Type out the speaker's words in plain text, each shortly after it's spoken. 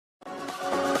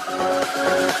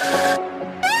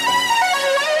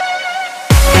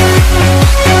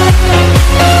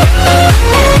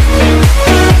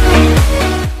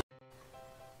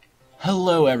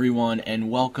everyone,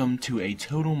 and welcome to a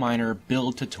Total Miner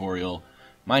build tutorial.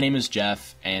 My name is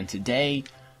Jeff, and today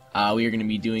we are going to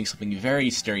be doing something very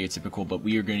stereotypical, but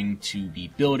we are going to be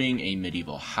building a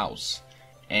medieval house.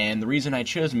 And the reason I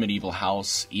chose medieval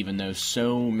house, even though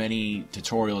so many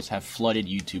tutorials have flooded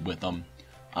YouTube with them,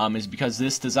 is because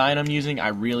this design I'm using, I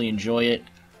really enjoy it.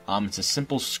 It's a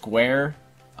simple square,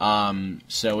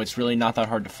 so it's really not that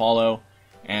hard to follow,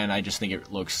 and I just think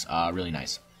it looks really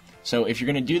nice. So if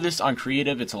you're going to do this on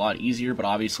creative, it's a lot easier, but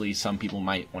obviously some people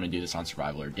might want to do this on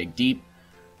survival or dig deep.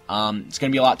 It's going to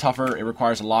be a lot tougher. It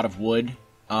requires a lot of wood,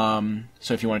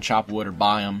 so if you want to chop wood or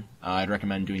buy them, I'd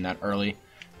recommend doing that early.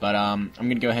 But I'm going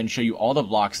to go ahead and show you all the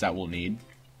blocks that we'll need.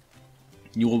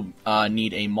 You will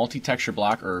need a multi-texture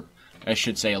block, or I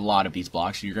should say a lot of these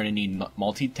blocks. You're going to need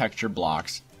multi-texture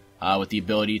blocks with the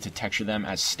ability to texture them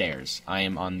as stairs. I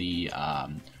am on the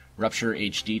Rupture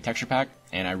HD texture pack,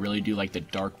 and I really do like the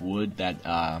dark wood that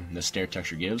the stair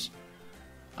texture gives.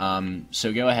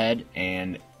 So go ahead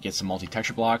and get some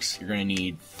multi-texture blocks. You're going to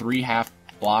need 3 half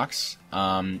blocks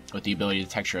with the ability to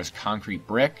texture as concrete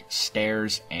brick,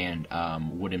 stairs, and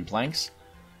wooden planks.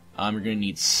 You're going to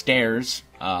need stairs,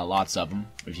 lots of them,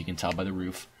 if you can tell by the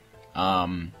roof,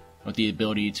 with the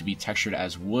ability to be textured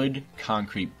as wood,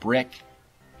 concrete brick,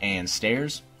 and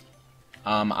stairs.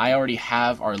 I already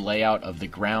have our layout of the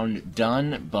ground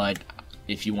done, but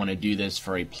if you want to do this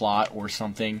for a plot or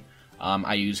something,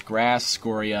 I use grass,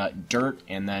 scoria, dirt,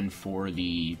 and then for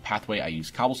the pathway I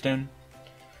use cobblestone,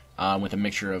 with a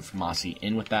mixture of mossy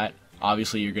in with that.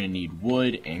 Obviously you're going to need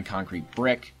wood and concrete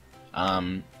brick.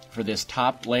 For this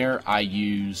top layer I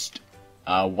used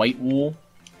white wool,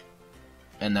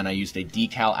 and then I used a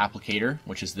decal applicator,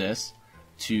 which is this,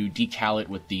 to decal it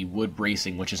with the wood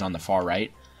bracing, which is on the far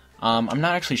right. I'm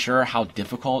not actually sure how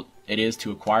difficult it is to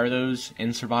acquire those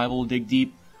in survival dig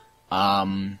deep.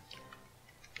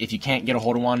 If you can't get a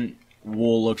hold of one,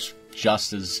 wool looks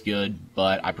just as good,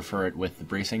 but I prefer it with the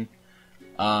bracing.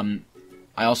 I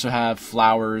also have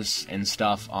flowers and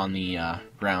stuff on the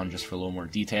ground just for a little more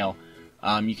detail.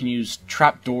 You can use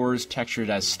trapdoors textured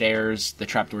as stairs. The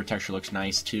trapdoor texture looks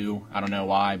nice too. I don't know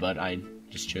why, but I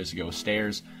just chose to go with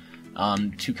stairs.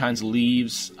 2 kinds of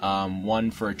leaves,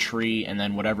 one for a tree, and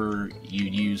then whatever you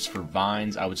use for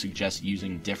vines, I would suggest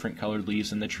using different colored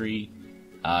leaves in the tree,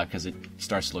 because it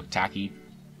starts to look tacky.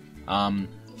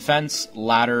 Fence,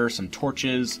 ladder, some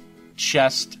torches,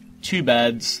 chest, 2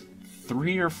 beds,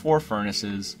 3 or 4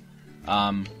 furnaces.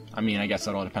 I mean, I guess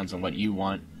that all depends on what you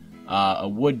want. A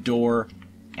wood door,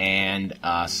 and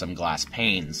some glass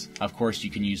panes. Of course, you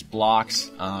can use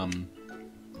blocks.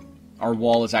 Our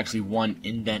wall is actually 1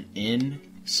 indent in,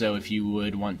 so if you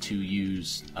would want to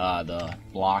use the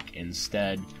block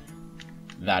instead,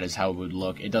 that is how it would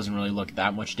look. It doesn't really look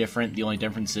that much different. The only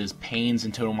difference is panes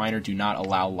in Total Miner do not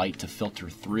allow light to filter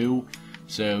through,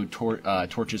 so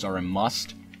torches are a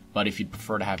must. But if you'd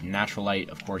prefer to have natural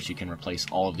light, of course you can replace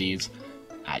all of these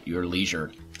at your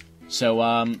leisure. So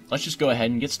let's just go ahead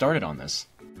and get started on this.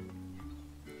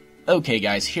 Okay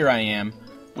guys, here I am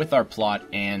with our plot,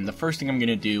 and the first thing I'm going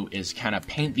to do is kind of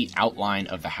paint the outline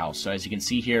of the house. So as you can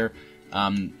see here,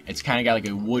 it's kind of got like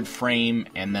a wood frame,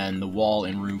 and then the wall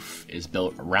and roof is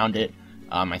built around it.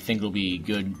 I think it'll be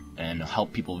good and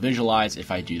help people visualize if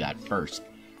I do that first.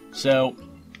 So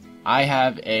I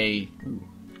have a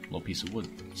little piece of wood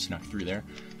snuck through there.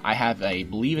 I have a, I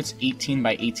believe it's 18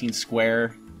 by 18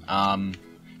 square,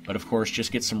 but of course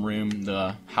just get some room.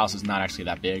 The house is not actually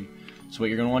that big. So what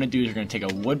you're going to want to do is you're going to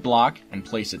take a wood block and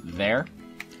place it there.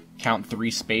 Count 3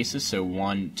 spaces, so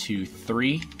 1, 2,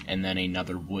 3, and then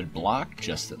another wood block,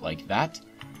 just like that.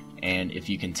 And if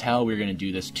you can tell, we're going to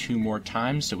do this 2 more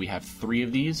times, so we have 3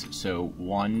 of these. So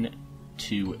 1,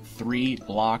 2, 3,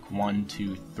 block, 1,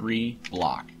 2, 3,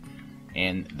 block.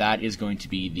 And that is going to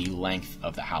be the length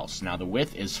of the house. Now the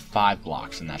width is 5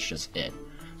 blocks, and that's just it.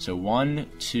 So 1,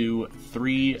 2,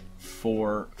 3,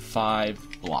 4,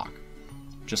 5, block.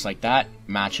 Just like that,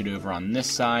 match it over on this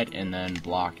side, and then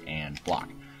block and block.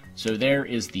 So there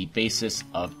is the basis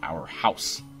of our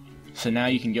house. So now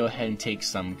you can go ahead and take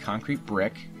some concrete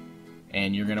brick,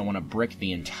 and you're going to want to brick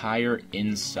the entire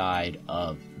inside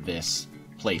of this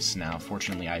place. Now,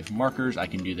 fortunately, I have markers. I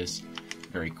can do this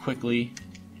very quickly.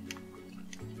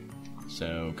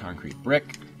 So, concrete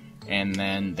brick, and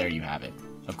then there you have it.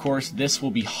 Of course, this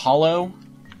will be hollow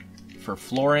for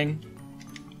flooring.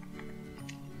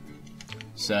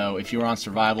 So if you're on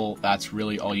survival, that's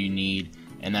really all you need.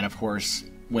 And then of course,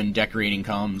 when decorating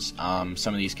comes,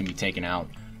 some of these can be taken out,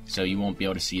 so you won't be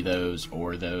able to see those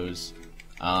or those.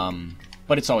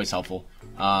 But it's always helpful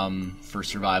for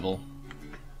survival.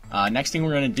 Next thing we're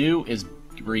going to do is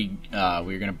we're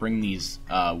going to bring these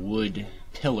wood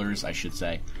pillars, I should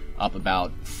say, up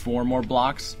about 4 more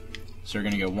blocks. So you're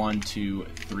going to go 1, 2,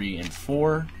 3, and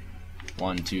 4.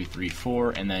 1, 2, 3,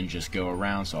 4, and then just go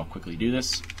around, so I'll quickly do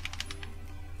this.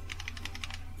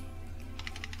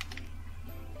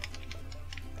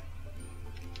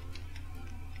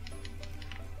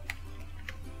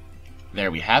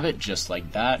 There we have it, just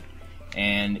like that.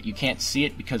 And you can't see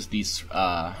it because these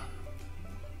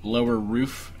lower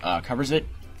roof covers it,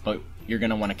 but you're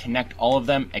going to want to connect all of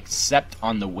them except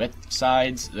on the width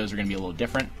sides. Those are going to be a little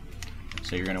different.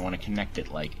 So you're going to want to connect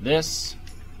it like this.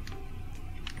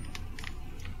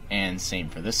 And same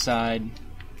for this side.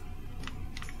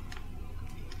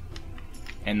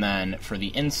 And then for the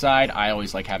inside, I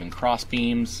always like having cross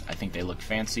beams. I think they look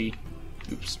fancy.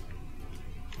 Oops.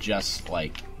 Just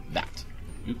like that.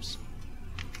 Oops.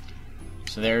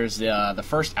 So there's the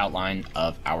first outline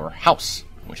of our house,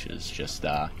 which is just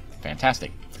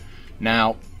fantastic.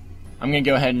 Now, I'm going to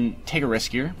go ahead and take a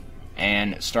risk here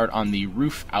and start on the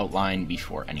roof outline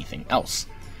before anything else.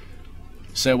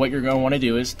 So what you're going to want to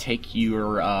do is take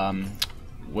your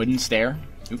wooden stair,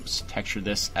 oops, texture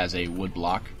this as a wood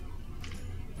block,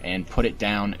 and put it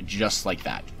down just like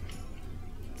that.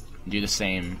 Do the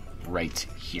same right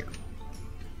here.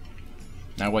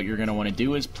 Now what you're going to want to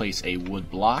do is place a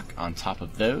wood block on top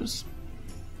of those.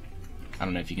 I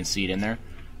don't know if you can see it in there.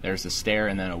 There's the stair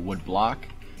and then a wood block,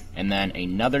 and then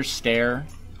another stair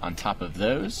on top of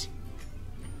those,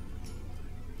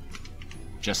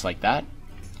 just like that.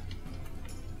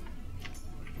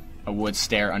 A wood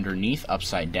stair underneath,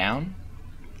 upside down.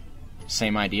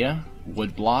 Same idea.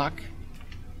 Wood block,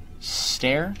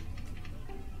 stair,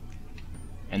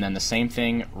 and then the same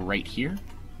thing right here.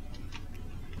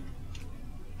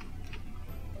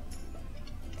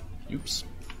 Oops.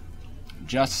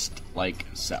 Just like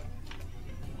so.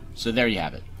 So there you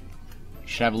have it. You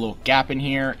should have a little gap in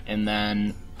here, and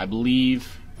then I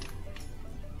believe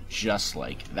just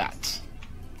like that.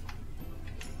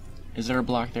 Is there a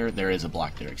block there? There is a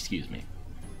block there, excuse me.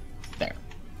 There.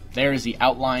 There is the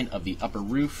outline of the upper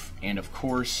roof, and of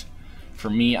course, for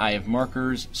me, I have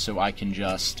markers, so I can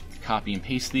just copy and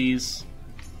paste these.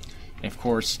 And of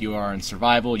course, you are in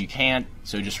survival, you can't,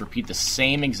 so just repeat the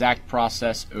same exact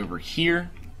process over here.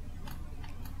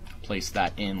 Place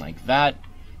that in like that,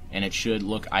 and it should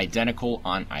look identical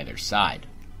on either side.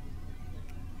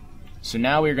 So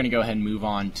now we're going to go ahead and move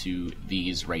on to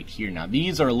these right here. Now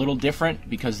these are a little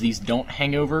different because these don't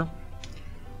hang over.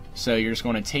 So you're just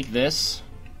going to take this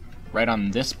right on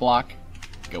this block,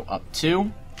 go up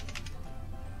 2,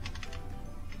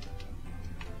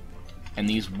 and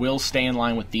these will stay in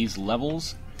line with these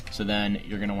levels. So then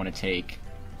you're going to want to take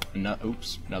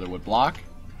another wood block,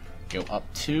 go up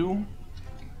 2,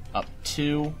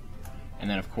 and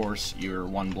then of course your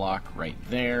one block right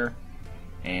there.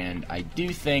 And I do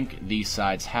think these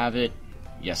sides have it.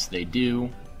 Yes, they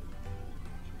do.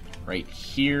 Right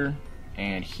here,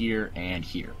 and here, and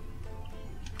here.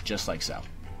 Just like so.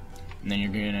 And then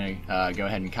you're going to go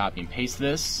ahead and copy and paste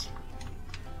this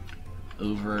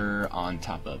over on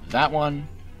top of that one.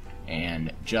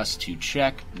 And just to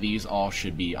check, these all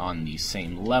should be on the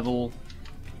same level.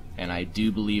 And I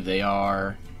do believe they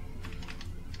are.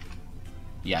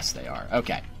 Yes, they are.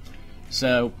 Okay.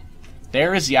 So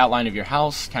there is the outline of your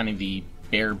house, kind of the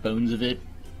bare bones of it.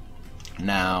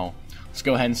 Now, let's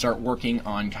go ahead and start working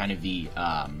on kind of the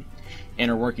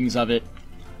inner workings of it.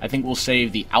 I think we'll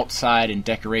save the outside and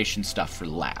decoration stuff for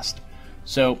last.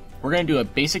 So, we're going to do a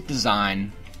basic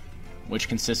design, which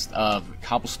consists of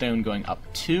cobblestone going up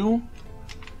 2,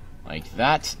 like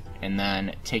that, and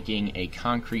then taking a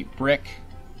concrete brick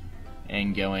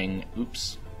and going,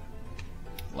 oops,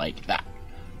 like that.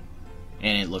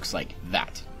 And it looks like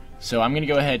that. So I'm going to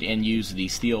go ahead and use the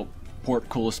steel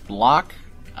portcullis block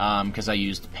because I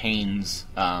used panes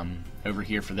over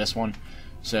here for this one.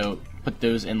 So put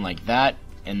those in like that,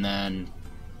 and then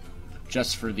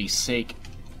just for the sake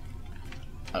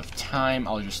of time,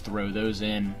 I'll just throw those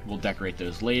in. We'll decorate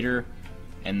those later,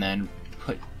 and then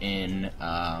put in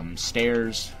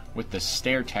stairs with the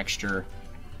stair texture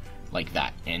like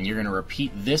that. And you're going to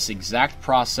repeat this exact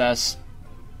process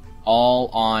all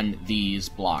on these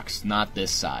blocks, not this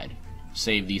side.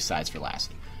 Save these sides for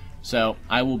last. So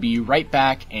I will be right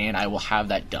back, and I will have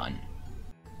that done.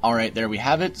 Alright, there we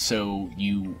have it. So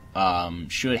you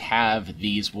should have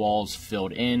these walls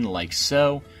filled in like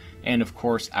so. And of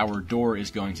course our door is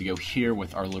going to go here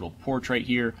with our little porch right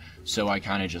here. So I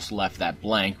kind of just left that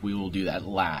blank. We will do that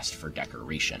last for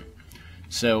decoration.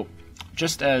 So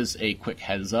just as a quick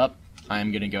heads up,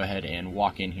 I'm going to go ahead and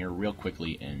walk in here real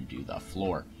quickly and do the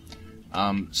floor.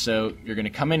 So you're going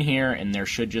to come in here, and there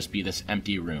should just be this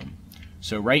empty room.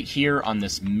 So right here on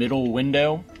this middle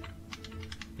window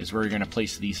is where you're going to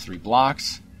place these 3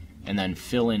 blocks, and then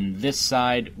fill in this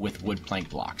side with wood plank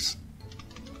blocks.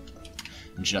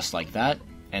 Just like that.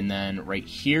 And then right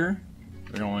here,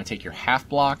 you're going to want to take your half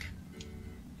block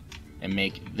and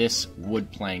make this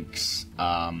wood planks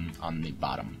on the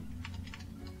bottom.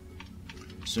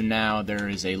 So now there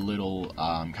is a little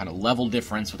kind of level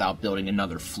difference without building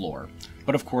another floor.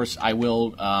 But of course, I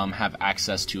will have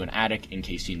access to an attic in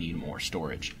case you need more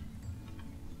storage.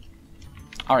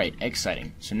 Alright,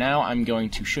 exciting. So now I'm going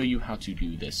to show you how to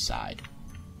do this side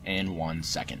in 1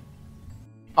 second.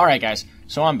 Alright guys,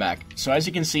 so I'm back. So as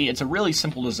you can see, it's a really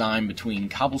simple design between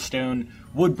cobblestone,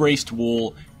 wood-braced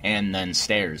wool, and then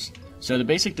stairs. So the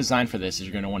basic design for this is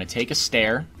you're going to want to take a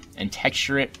stair and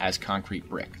texture it as concrete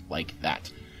brick, like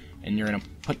that. And you're going to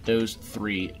put those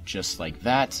 3 just like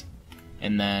that.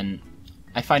 And then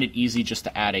I find it easy just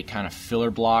to add a kind of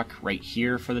filler block right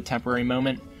here for the temporary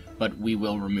moment, but we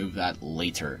will remove that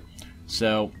later.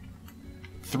 So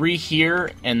 3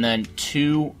 here, and then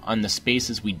 2 on the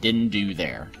spaces we didn't do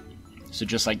there. So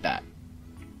just like that.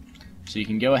 So you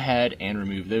can go ahead and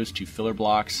remove those 2 filler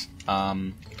blocks.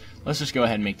 Let's just go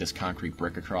ahead and make this concrete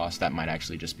brick across. That might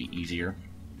actually just be easier.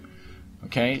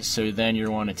 Okay, so then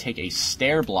you want to take a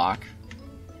stair block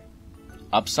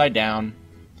upside down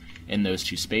in those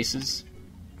 2 spaces,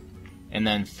 and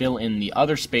then fill in the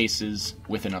other spaces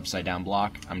with an upside down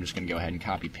block. I'm just going to go ahead and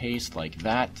copy paste like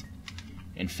that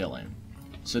and fill in.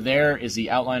 So there is the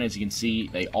outline. As you can see,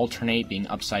 they alternate being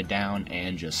upside down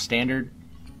and just standard.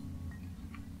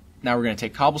 Now we're going to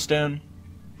take cobblestone.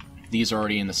 These are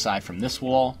already in the side from this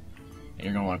wall, and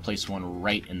you're going to want to place one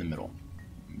right in the middle,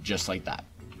 just like that.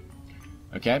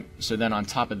 Okay, so then on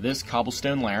top of this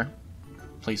cobblestone layer,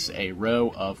 place a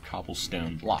row of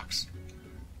cobblestone blocks,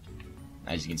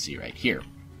 as you can see right here.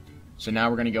 So now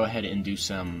we're going to go ahead and do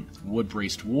some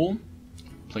wood-braced wool.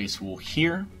 Place wool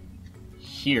here,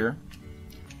 here,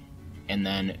 and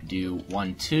then do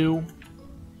 1, 2,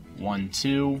 1,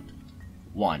 2,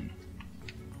 1.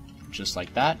 Just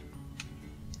like that.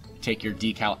 Take your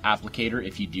decal applicator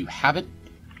if you do have it.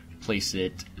 Place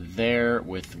it there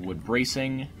with wood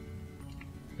bracing.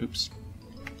 Oops.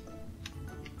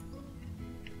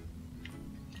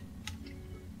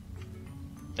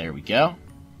 There we go.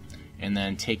 And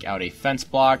then take out a fence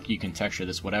block. You can texture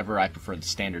this whatever. I prefer the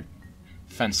standard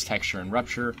fence texture and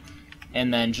rupture.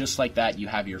 And then just like that, you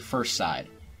have your first side.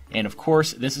 And of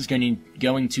course, this is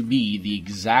going to be the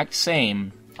exact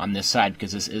same on this side,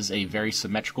 because this is a very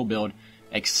symmetrical build,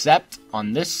 except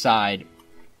on this side,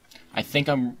 I think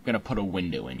I'm going to put a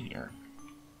window in here.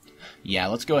 Yeah,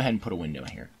 let's go ahead and put a window in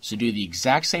here. So do the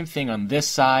exact same thing on this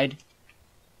side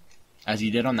as you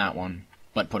did on that one,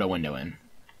 but put a window in.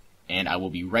 And I will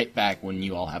be right back when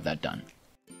you all have that done.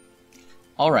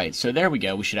 Alright, so there we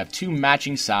go. We should have 2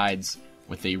 matching sides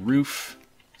with a roof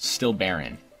still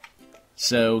barren.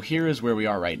 So here is where we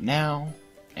are right now,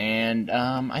 and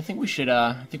I think we should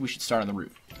start on the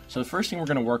roof. So the first thing we're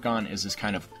going to work on is this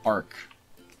kind of arc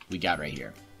we got right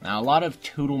here. Now a lot of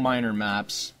Total Miner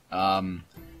maps,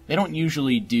 they don't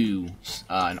usually do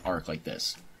an arc like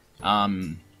this.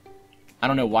 I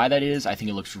don't know why that is. I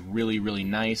think it looks really, really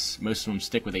nice. Most of them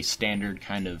stick with a standard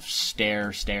kind of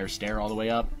stair all the way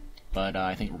up, but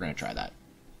I think we're going to try that.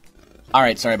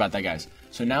 Alright, sorry about that, guys.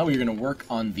 So now we're going to work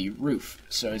on the roof.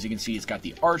 So as you can see, it's got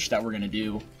the arch that we're going to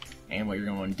do, and what you're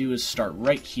going to want to do is start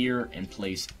right here and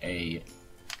place a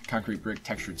concrete brick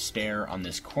textured stair on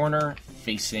this corner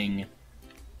facing,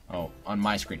 oh, on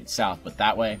my screen it's south, but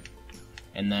that way.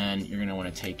 And then you're going to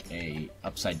want to take a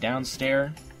upside down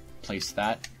stair, place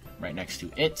that right next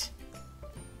to it.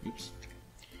 Oops.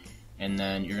 And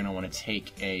then you're going to want to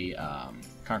take a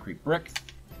concrete brick,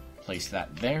 place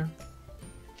that there.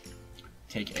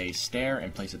 Take a stair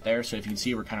and place it there. So if you can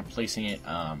see, we're kind of placing it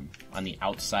on the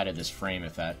outside of this frame,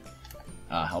 if that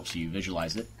helps you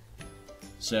visualize it.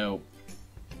 So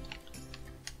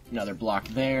another block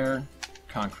there,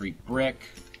 concrete brick,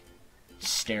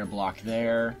 stair block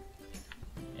there,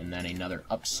 and then another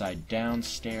upside down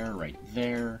stair right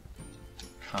there,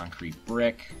 concrete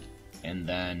brick, and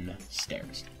then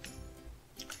stairs.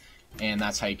 And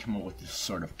that's how you come up with this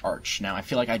sort of arch. Now, I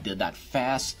feel like I did that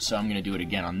fast, so I'm going to do it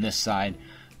again on this side,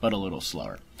 but a little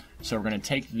slower. So we're going to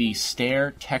take the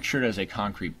stair textured as a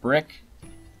concrete brick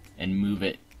and move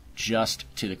it just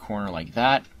to the corner like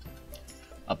that.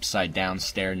 Upside down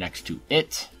stair next to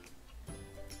it.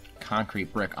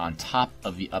 Concrete brick on top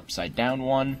of the upside down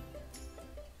one.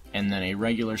 And then a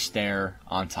regular stair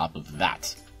on top of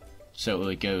that. So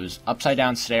it goes upside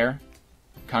down stair,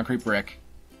 concrete brick,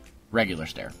 regular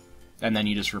stair. And then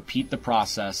you just repeat the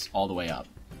process all the way up.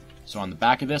 So on the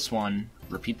back of this one,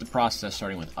 repeat the process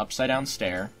starting with upside down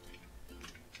stair,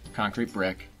 concrete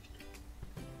brick,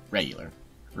 regular.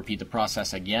 Repeat the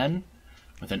process again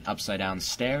with an upside down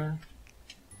stair,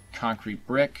 concrete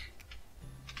brick,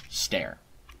 stair.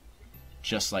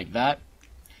 Just like that.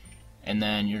 And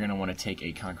then you're going to want to take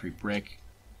a concrete brick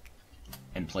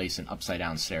and place an upside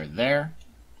down stair there.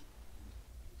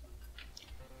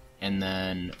 And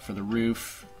then for the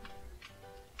roof,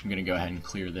 I'm going to go ahead and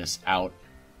clear this out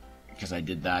because I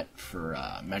did that for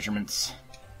measurements.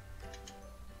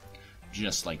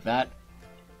 Just like that.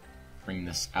 Bring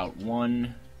this out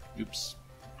one. Oops.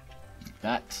 Like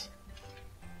that.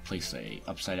 Place a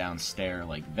upside down stair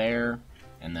like there,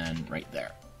 and then right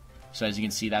there. So as you can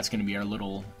see, that's going to be our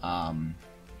little kind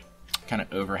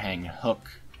of overhang hook,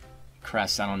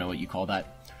 crest, I don't know what you call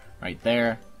that, right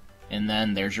there. And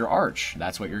then there's your arch.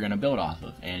 That's what you're going to build off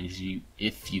of. And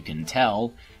if you can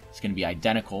tell, it's going to be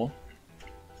identical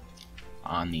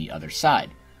on the other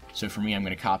side. So for me, I'm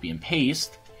going to copy and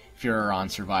paste. If you're on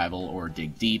survival or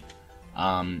dig deep,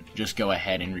 just go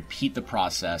ahead and repeat the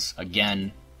process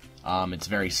again. It's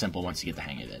very simple once you get the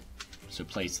hang of it. So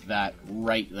place that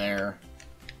right there.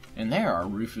 And there, our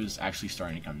roof is actually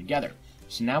starting to come together.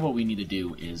 So now what we need to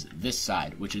do is this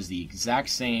side, which is the exact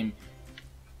same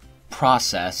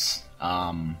process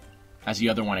as the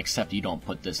other one, except you don't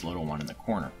put this little one in the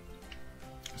corner.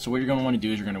 So what you're going to want to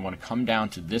do is you're going to want to come down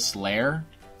to this layer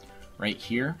right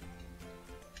here,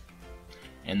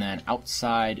 and then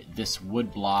outside this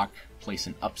wood block, place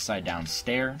an upside down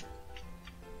stair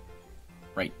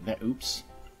right there. Oops,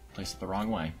 placed it the wrong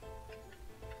way.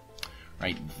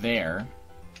 Right there.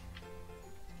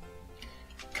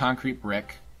 Concrete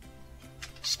brick,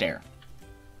 stair.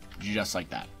 Just like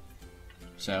that.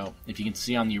 So, if you can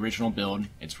see on the original build,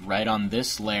 it's right on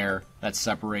this layer that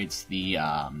separates the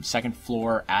second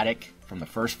floor attic from the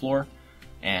first floor,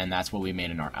 and that's what we made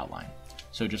in our outline.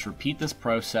 So just repeat this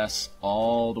process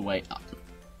all the way up.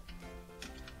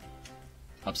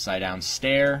 Upside down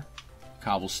stair,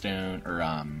 cobblestone,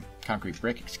 or concrete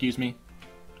brick, excuse me.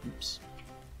 Oops.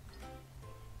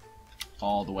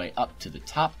 All the way up to the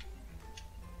top.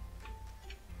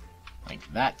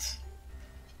 Like that.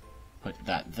 Put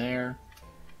that there.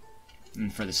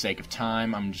 And for the sake of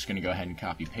time, I'm just going to go ahead and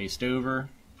copy paste over.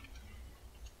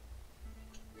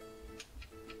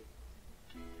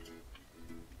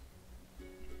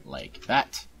 Like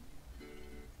that.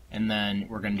 And then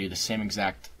we're going to do the same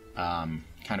exact kind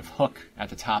of hook at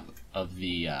the top of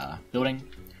the building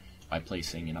by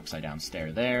placing an upside down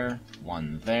stair there,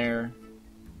 one there,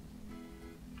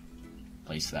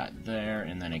 place that there,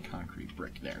 and then a concrete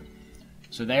brick there.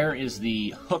 So there is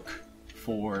the hook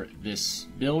for this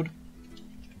build.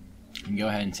 You can go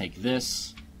ahead and take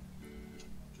this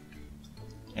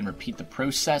and repeat the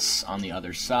process on the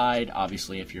other side.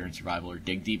 Obviously, if you're in survival or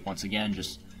dig deep, once again,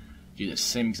 just do the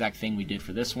same exact thing we did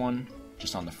for this one,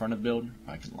 just on the front of the build. If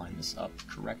I can line this up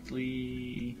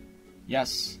correctly.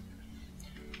 Yes.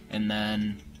 And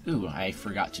then, ooh, I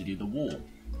forgot to do the wool.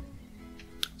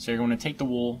 So you're going to take the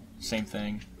wool, same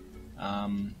thing.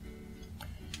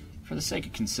 For the sake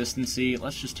of consistency,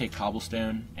 let's just take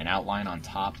cobblestone and outline on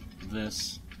top of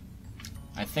this.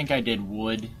 I think I did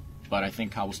wood, but I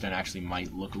think cobblestone actually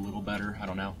might look a little better. I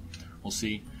don't know. We'll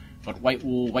see. But white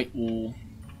wool,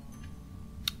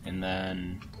 and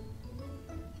then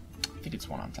I think it's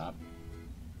one on top.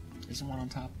 Is it one on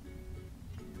top?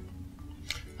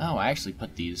 Oh, I actually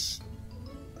put these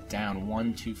down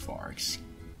one too far.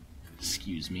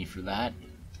 Excuse me for that.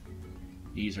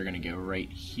 These are going to go right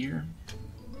here.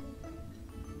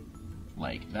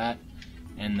 Like that.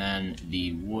 And then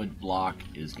the wood block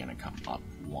is going to come up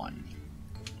one.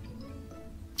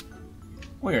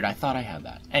 Weird, I thought I had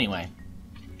that. Anyway.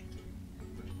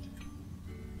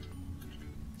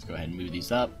 Let's go ahead and move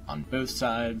these up on both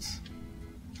sides.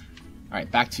 Alright,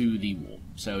 back to the wool.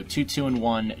 So 2, 2, and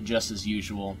 1, just as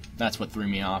usual. That's what threw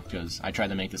me off, because I tried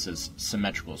to make this as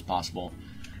symmetrical as possible.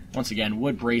 Once again,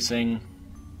 wood bracing.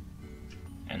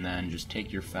 And then just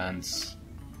take your fence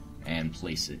and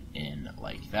place it in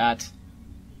like that.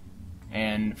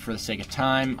 And for the sake of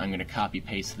time, I'm going to copy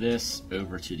paste this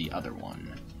over to the other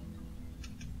one.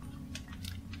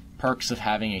 Perks of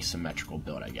having a symmetrical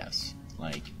build, I guess.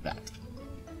 Like that.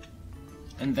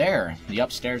 And there, the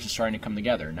upstairs is starting to come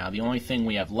together. Now the only thing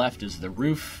we have left is the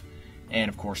roof and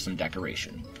of course some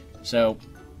decoration. So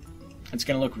it's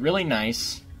going to look really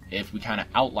nice if we kind of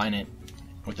outline it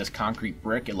with this concrete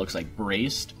brick. It looks like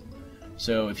braced.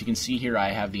 So if you can see here,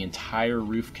 I have the entire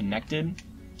roof connected.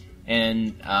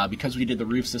 And because we did the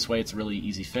roofs this way, it's a really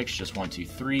easy fix. Just 1, 2,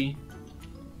 3.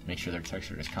 Make sure they're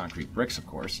textured as concrete bricks, of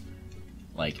course.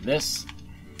 Like this.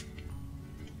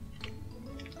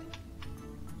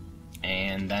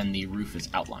 and then the roof is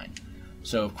outlined.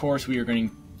 So of course we are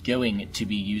going to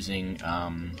be using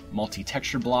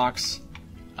multi-texture blocks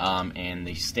and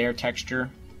the stair texture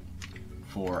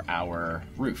for our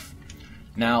roof.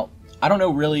 Now, I don't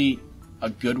know really a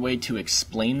good way to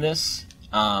explain this,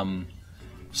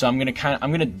 so I'm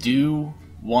gonna do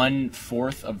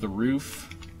 1/4 of the roof.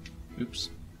 Oops.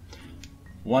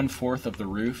 1/4 of the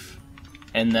roof,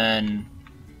 and then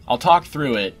I'll talk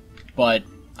through it, but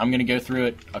I'm going to go through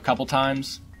it a couple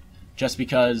times just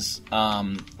because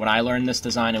when I learned this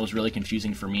design it was really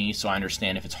confusing for me, so I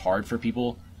understand if it's hard for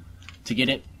people to get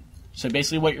it. So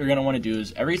basically what you're going to want to do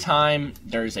is every time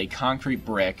there's a concrete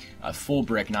brick, a full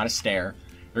brick, not a stair,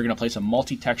 you're going to place a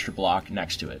multi-texture block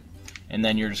next to it. And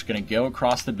then you're just going to go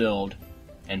across the build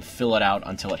and fill it out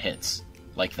until it hits,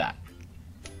 like that.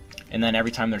 And then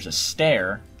every time there's a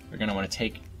stair, you're going to want to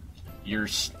take your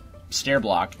stair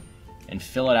block and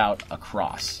fill it out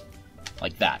across,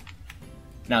 like that.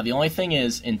 Now the only thing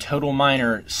is, in Total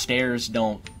Miner, stairs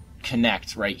don't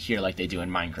connect right here like they do in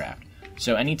Minecraft.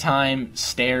 So anytime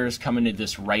stairs come into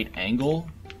this right angle,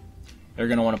 they're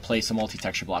going to want to place a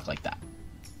multi-texture block like that.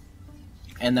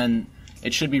 And then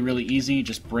it should be really easy,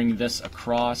 just bring this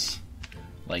across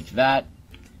like that.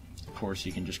 Of course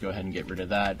you can just go ahead and get rid of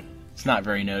that. It's not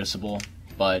very noticeable,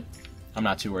 but I'm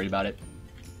not too worried about it.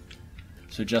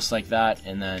 So just like that,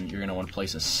 and then you're going to want to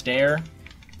place a stair,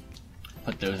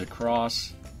 put those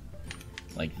across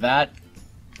like that.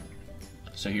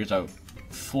 So here's a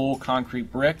full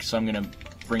concrete brick, so I'm going to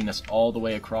bring this all the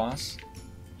way across.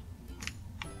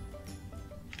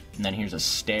 And then here's a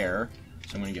stair,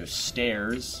 so I'm going to go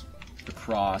stairs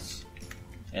across,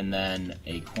 and then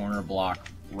a corner block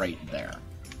right there.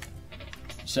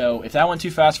 So if that went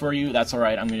too fast for you, that's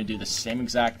alright. I'm going to do the same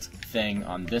exact thing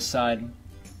on this side.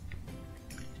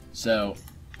 So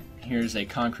here's a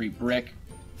concrete brick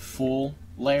full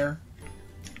layer.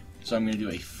 So I'm going to do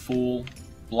a full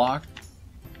block.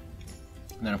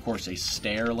 And then of course a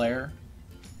stair layer.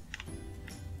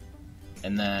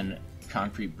 And then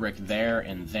concrete brick there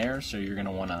and there. So you're going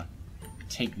to want to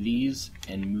take these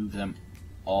and move them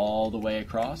all the way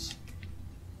across.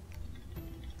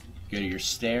 Go to your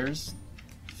stairs.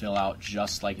 Fill out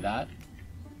just like that.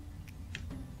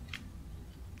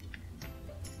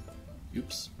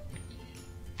 Oops.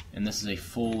 And this is a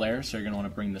full layer, so you're going to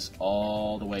want to bring this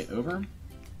all the way over.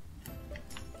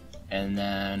 And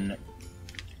then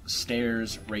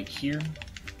stairs right here.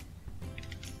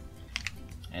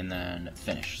 And then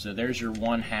finish. So there's your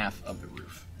 1/2 of the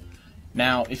roof.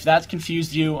 Now, if that's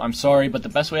confused you, I'm sorry, but the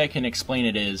best way I can explain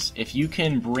it is, if you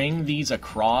can bring these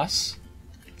across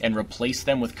and replace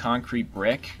them with concrete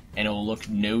brick and it will look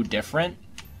no different,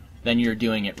 then you're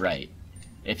doing it right.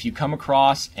 If you come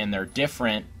across and they're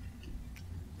different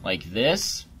like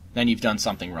this, then you've done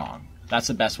something wrong. That's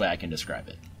the best way I can describe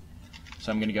it.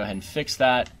 So I'm going to go ahead and fix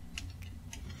that.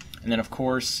 And then of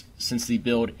course, since the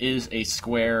build is a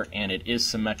square and it is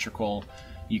symmetrical,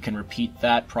 you can repeat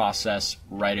that process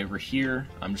right over here.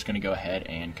 I'm just going to go ahead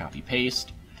and copy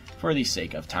paste for the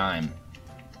sake of time.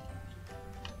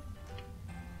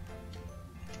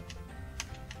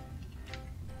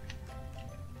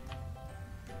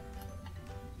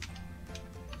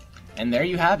 And there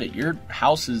you have it. Your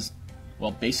house is,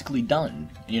 well, basically done.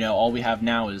 You know, all we have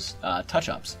now is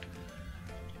touch-ups.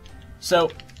 So,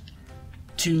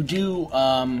 to do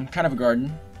kind of a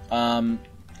garden,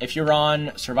 if you're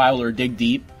on survival or dig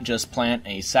deep, just plant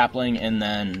a sapling and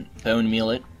then bone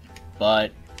meal it.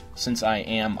 But since I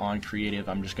am on creative,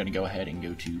 I'm just going to go ahead and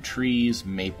go to trees,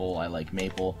 maple. I like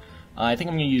maple. I think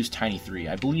I'm going to use tiny 3.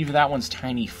 I believe that one's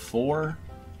tiny 4,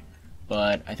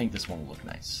 but I think this one will look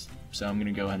nice. So I'm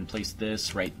going to go ahead and place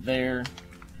this right there.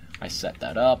 I set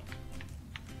that up,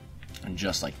 and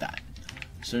just like that.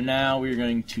 So now we're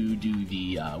going to do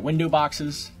the window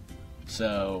boxes.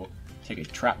 So take a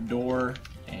trapdoor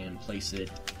and place it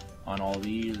on all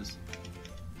these.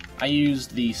 I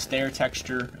used the stair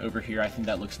texture over here. I think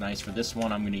that looks nice. For this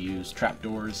one, I'm going to use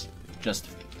trapdoors just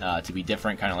to be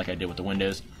different, kind of like I did with the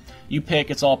windows. You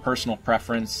pick, it's all personal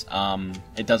preference.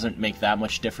 It doesn't make that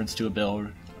much difference to a build,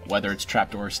 whether it's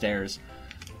trapdoor or stairs,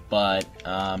 but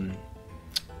I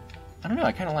don't know,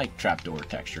 I kind of like trapdoor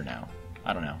texture now.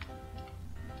 I don't know.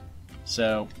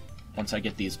 So once I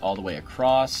get these all the way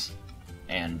across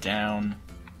and down,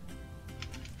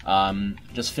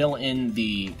 just fill in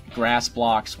the grass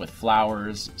blocks with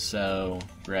flowers. So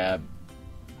grab,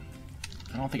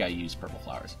 I don't think I use purple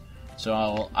flowers,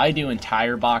 so I do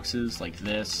entire boxes like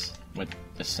this with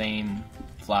the same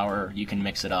flower. You can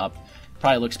mix it up,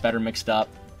 probably looks better mixed up,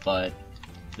 but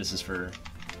this is for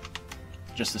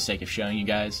just the sake of showing you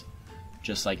guys,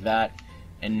 just like that.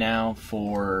 And now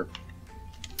for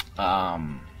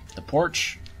the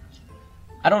porch.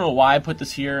 I don't know why I put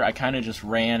this here. I kind of just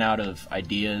ran out of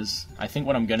ideas. I think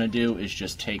what I'm going to do is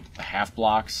just take the half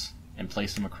blocks and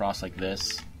place them across like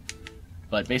this.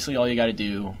 But basically all you got to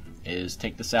do is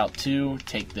take this out 2,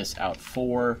 take this out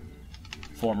 4,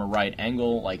 form a right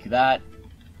angle like that.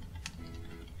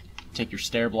 Take your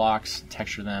stair blocks,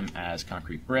 texture them as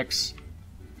concrete bricks.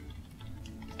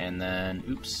 And then,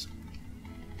 oops,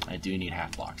 I do need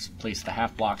half blocks. Place the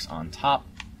half blocks on top,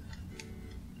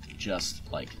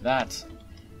 just like that.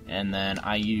 And then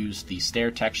I use the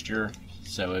stair texture,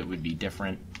 so it would be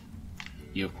different.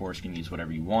 You, of course, can use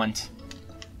whatever you want.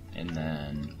 And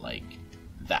then, like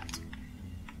that.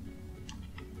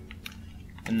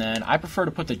 And then I prefer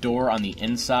to put the door on the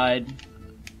inside.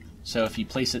 So if you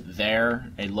place it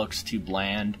there, it looks too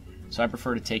bland. So I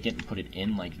prefer to take it and put it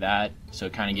in like that. So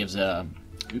it kind of gives a,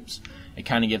 it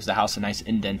kind of gives the house a nice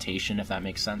indentation, if that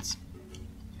makes sense.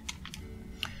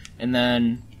 And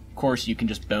then, of course, you can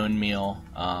just bone meal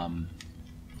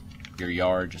your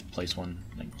yard. Just place one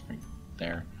like right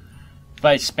there. If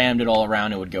I spammed it all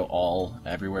around, it would go all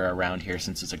everywhere around here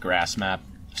since it's a grass map.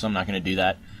 So I'm not going to do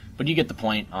that. But you get the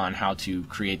point on how to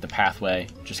create the pathway.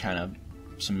 Just kind of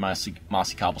some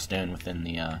mossy cobblestone within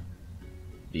the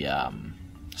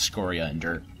scoria and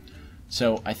dirt.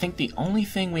 So I think the only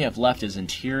thing we have left is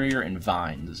interior and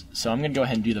vines. So I'm going to go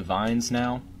ahead and do the vines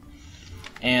now.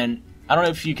 And I don't know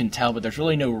if you can tell, but there's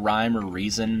really no rhyme or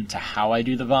reason to how I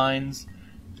do the vines.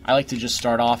 I like to just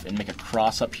start off and make a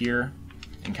cross up here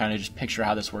and kind of just picture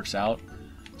how this works out.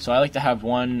 So I like to have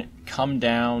one come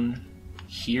down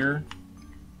here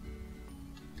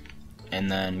and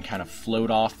then kind of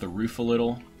float off the roof a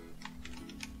little.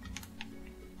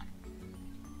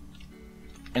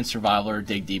 In survival or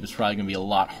dig deep, it's probably going to be a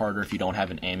lot harder if you don't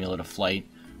have an amulet of flight.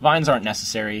 Vines aren't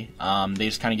necessary. They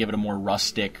just kind of give it a more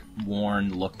rustic,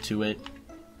 worn look to it.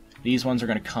 These ones are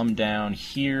going to come down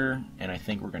here, and I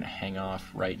think we're going to hang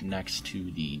off right next to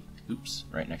the,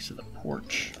 right next to the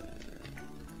porch.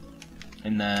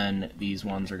 And then these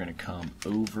ones are going to come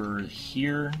over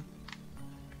here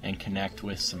and connect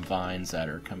with some vines that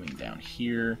are coming down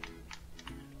here,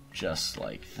 just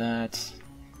like that.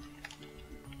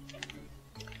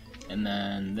 And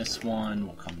then this one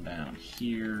will come down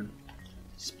here,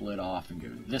 split off and go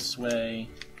this way.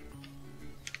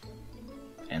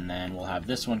 And then we'll have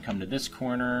this one come to this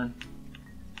corner,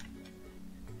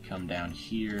 come down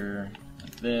here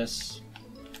like this,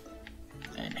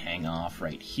 and hang off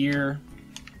right here.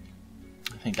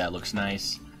 I think that looks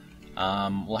nice.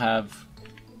 We'll have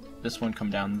this one come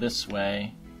down this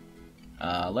way.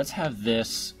 Let's have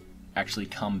this actually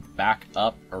come back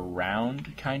up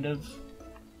around, kind of.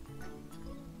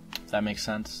 If that makes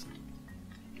sense.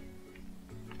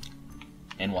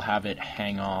 And we'll have it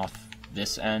hang off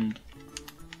this end.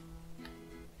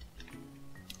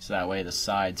 So that way the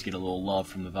sides get a little love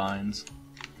from the vines.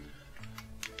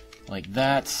 Like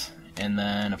that. And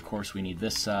then, of course, we need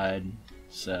this side.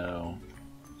 So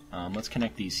let's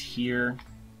connect these here.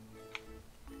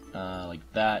 Like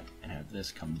that. And have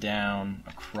this come down,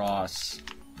 across,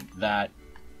 like that.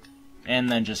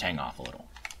 And then just hang off a little.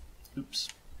 Oops.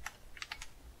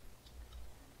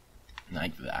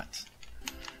 Like that.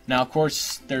 Now, of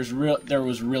course, there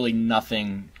was really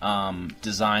nothing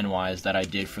design-wise that I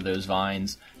did for those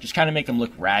vines. Just kind of make them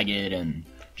look ragged and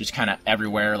just kind of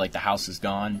everywhere, like the house is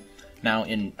gone. Now,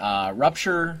 in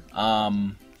Rupture,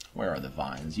 where are the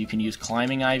vines? You can use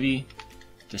climbing ivy,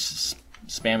 just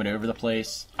spam it over the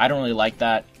place. I don't really like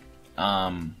that.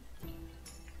 Rupture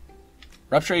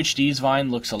HD's vine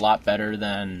looks a lot better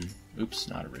than... Oops,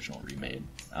 not original, remade.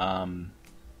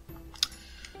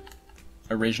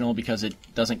 Original because it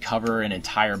doesn't cover an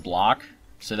entire block,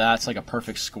 so that's like a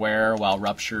perfect square, while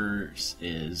Rupture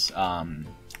is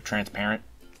transparent.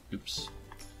 Oops,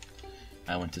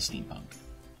 I went to steampunk.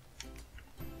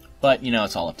 But you know,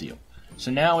 it's all up to you.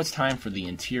 So now it's time for the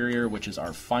interior, which is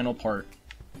our final part.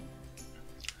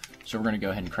 So we're going to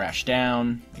go ahead and crash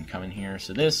down and come in here.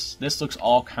 So this looks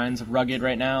all kinds of rugged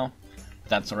right now, but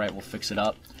that's alright, we'll fix it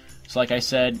up. So like I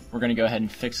said, we're going to go ahead and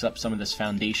fix up some of this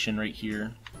foundation right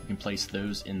here. You can place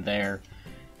those in there.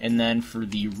 And then for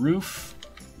the roof,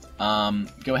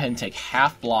 go ahead and take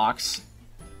half blocks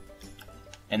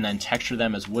and then texture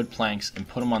them as wood planks and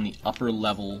put them on the upper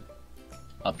level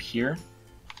up here.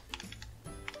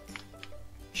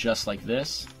 Just like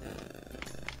this.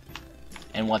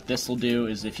 And what this will do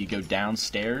is if you go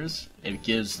downstairs, it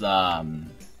gives the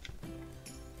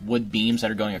wood beams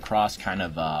that are going across kind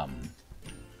of,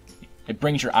 it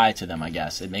brings your eye to them, I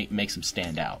guess. It makes them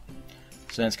stand out.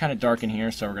 So then it's kind of dark in here,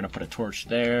 so we're going to put a torch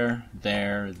there,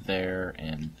 there, there,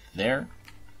 and there.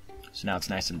 So now it's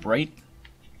nice and bright.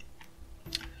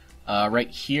 Right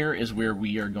here is where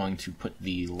we are going to put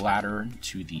the ladder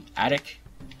to the attic.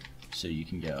 So you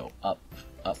can go up,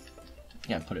 up.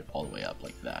 Yeah, put it all the way up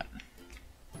like that.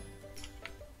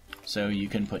 So you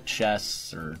can put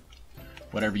chests or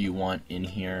whatever you want in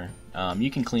here.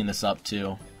 You can clean this up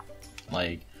too.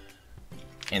 Like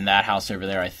in that house over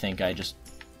there, I think I just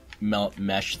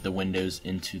meshed the windows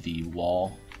into the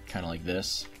wall, kind of like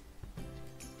this.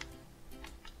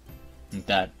 Like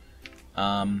that.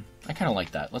 I kind of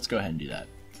like that. Let's go ahead and do that.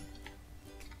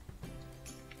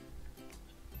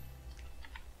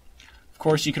 Of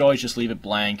course, you could always just leave it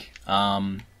blank.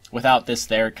 Without this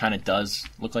there, it kind of does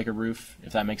look like a roof,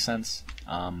 if that makes sense.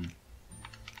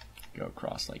 Go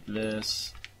across like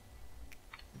this.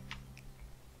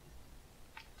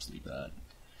 Just leave that.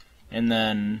 And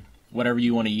then, whatever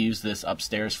you want to use this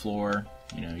upstairs floor,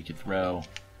 you know, you could throw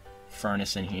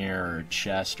furnace in here, or a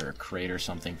chest, or a crate or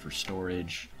something for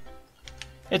storage.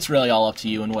 It's really all up to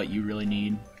you and what you really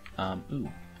need.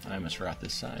 Ooh, I almost forgot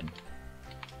this side.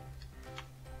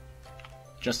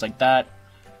 Just like that.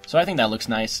 So I think that looks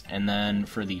nice. And then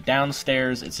for the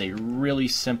downstairs, it's a really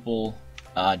simple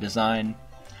design.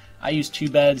 I use 2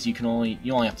 beds. You only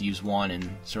have to use 1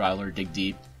 in Survival or Dig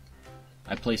Deep.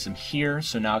 I place them here,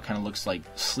 so now it kind of looks like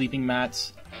sleeping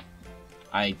mats.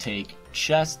 I take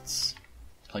chests,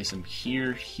 place them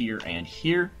here, here, and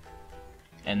here.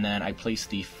 And then I place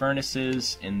the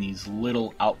furnaces in these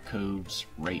little alcoves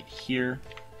right here.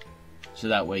 So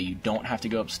that way you don't have to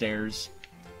go upstairs.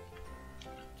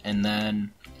 And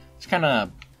then it's kind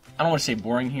of, I don't want to say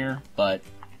boring here, but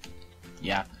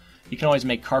yeah. You can always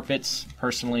make carpets.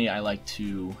 Personally, I like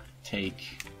to take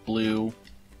blue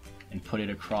and put it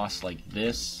across like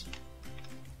this.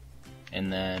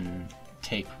 And then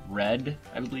take red,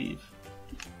 I believe.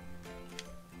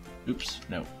 Oops,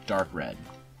 no, dark red.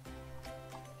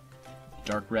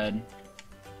 Dark red,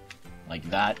 like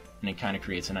that, and it kind of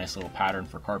creates a nice little pattern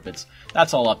for carpets.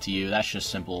 That's all up to you. That's just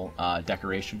simple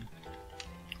decoration.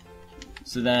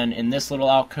 So then in this little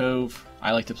alcove,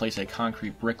 I like to place a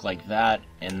concrete brick like that,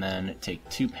 and then take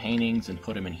 2 paintings and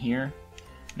put them in here.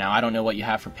 Now I don't know what you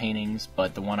have for paintings,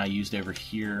 but the one I used over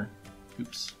here,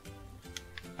 oops,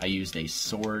 I used a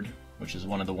sword, which is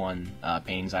one of the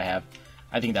paintings I have.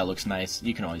 I think that looks nice.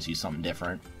 You can always use something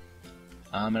different.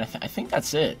 And I think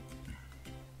that's it.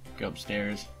 Go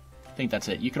upstairs. I think that's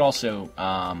it. You could also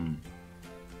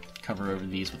cover over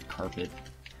these with carpet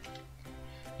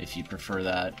if you prefer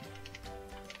that.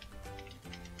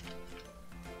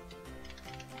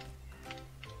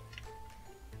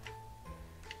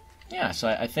 Yeah, so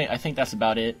I think that's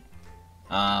about it.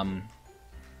 Of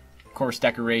course,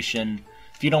 decoration.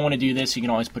 If you don't want to do this, you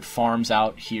can always put farms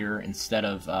out here instead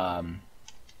of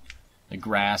the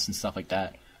grass and stuff like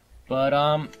that. But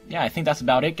yeah, I think that's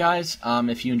about it, guys.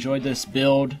 If you enjoyed this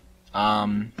build,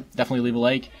 definitely leave a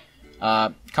like.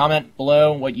 Comment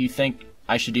below what you think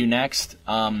I should do next.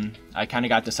 I kind of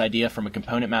got this idea from a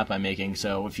component map I'm making,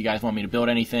 so if you guys want me to build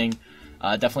anything,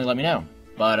 definitely let me know.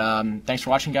 But thanks for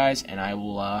watching, guys, and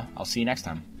I'll see you next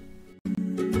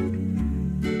time.